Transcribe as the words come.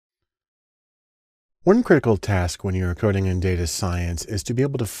One critical task when you're coding in data science is to be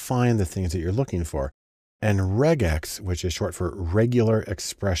able to find the things that you're looking for. And regex, which is short for regular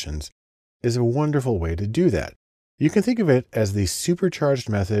expressions, is a wonderful way to do that. You can think of it as the supercharged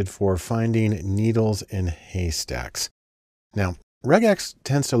method for finding needles in haystacks. Now, regex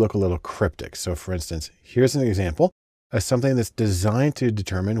tends to look a little cryptic. So for instance, here's an example of something that's designed to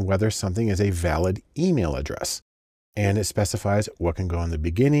determine whether something is a valid email address. And it specifies what can go in the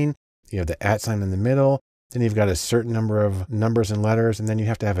beginning. You have the @ sign in the middle, then you've got a certain number of numbers and letters, and then you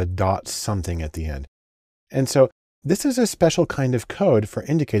have to have a dot something at the end. And so this is a special kind of code for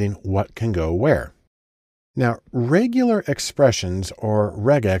indicating what can go where. Now, regular expressions, or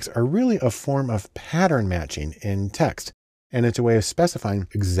regex, are really a form of pattern matching in text. And it's a way of specifying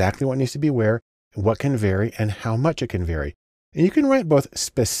exactly what needs to be where, what can vary, and how much it can vary. And you can write both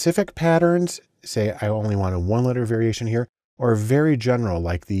specific patterns, say I only want a 1-letter variation here, or very general,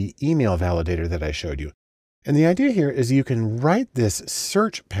 like the email validator that I showed you. And the idea here is you can write this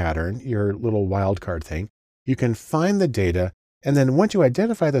search pattern, your little wildcard thing. You can find the data, and then once you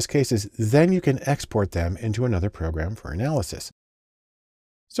identify those cases, then you can export them into another program for analysis.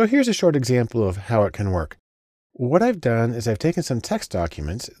 So here's a short example of how it can work. What I've done is I've taken some text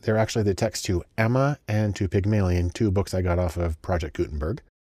documents. They're actually the text to Emma and to Pygmalion, 2 books I got off of Project Gutenberg.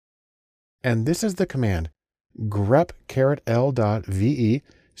 And this is the command, grep::l.ve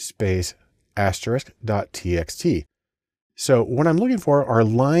space *.txt. So what I'm looking for are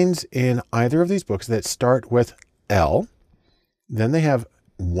lines in either of these books that start with L. Then they have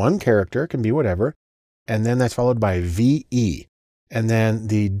one character, can be whatever, and then that's followed by VE. And then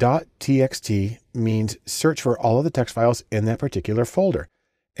the .txt means search for all of the text files in that particular folder.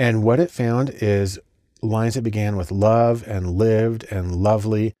 And what it found is lines that began with love and lived and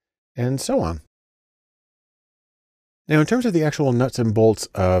lovely and so on. Now, in terms of the actual nuts and bolts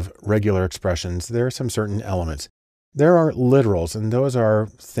of regular expressions, there are some certain elements. There are literals, and those are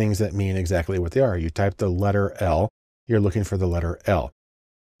things that mean exactly what they are. You type the letter L, you're looking for the letter L.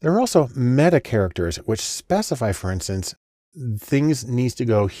 There are also meta characters, which specify, for instance, things needs to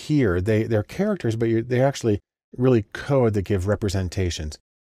go here. They're characters, but they're actually really code that give representations.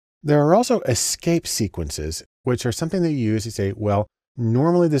 There are also escape sequences, which are something that you use to say, well,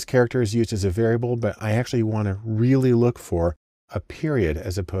 normally this character is used as a variable, but I actually want to really look for a period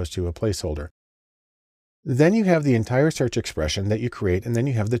as opposed to a placeholder. Then you have the entire search expression that you create, and then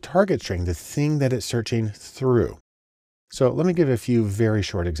you have the target string, the thing that it's searching through. So let me give a few very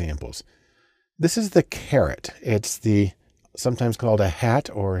short examples. This is the caret. It's sometimes called a hat,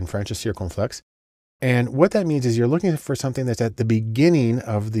 or in French, a circonflexe. And what that means is you're looking for something that's at the beginning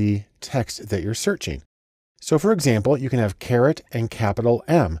of the text that you're searching. So for example, you can have caret and capital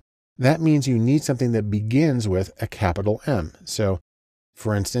M. That means you need something that begins with a capital M. So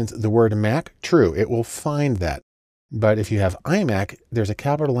for instance, the word Mac, true, it will find that. But if you have iMac, there's a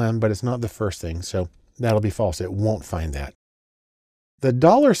capital M, but it's not the first thing. So that'll be false. It won't find that.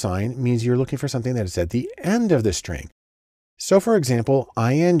 The $sign means you're looking for something that is at the end of the string. So for example,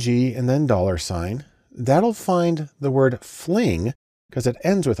 ing and then $, that'll find the word fling because it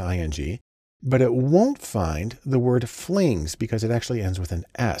ends with ing. But it won't find the word flings because it actually ends with an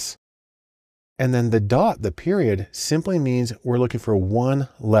S. And then the dot, the period, simply means we're looking for one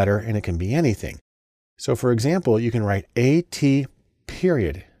letter, and it can be anything. So for example, you can write AT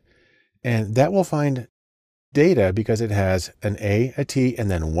period, and that will find data because it has an A, a T,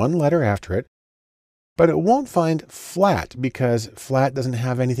 and then one letter after it. But it won't find flat because flat doesn't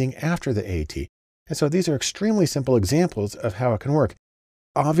have anything after the AT. And so these are extremely simple examples of how it can work.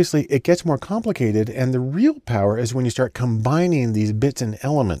 Obviously, it gets more complicated, and the real power is when you start combining these bits and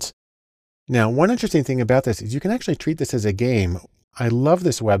elements. Now, one interesting thing about this is you can actually treat this as a game. I love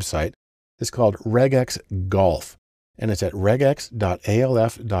this website. It's called Regex Golf, and it's at regex.alf.nu.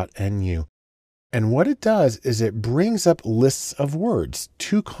 And what it does is it brings up lists of words,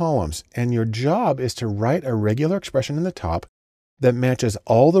 2 columns, and your job is to write a regular expression in the top that matches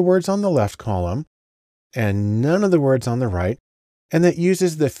all the words on the left column and none of the words on the right, and that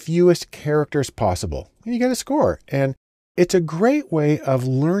uses the fewest characters possible. And you get a score. And it's a great way of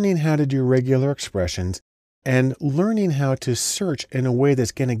learning how to do regular expressions and learning how to search in a way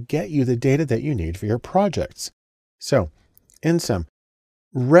that's going to get you the data that you need for your projects. So, in sum,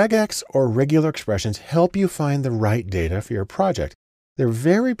 regex or regular expressions help you find the right data for your project. They're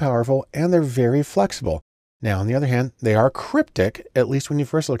very powerful and they're very flexible. Now, on the other hand, they are cryptic, at least when you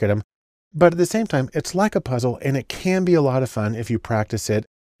first look at them. But at the same time, it's like a puzzle, and it can be a lot of fun if you practice it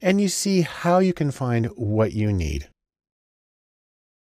and you see how you can find what you need.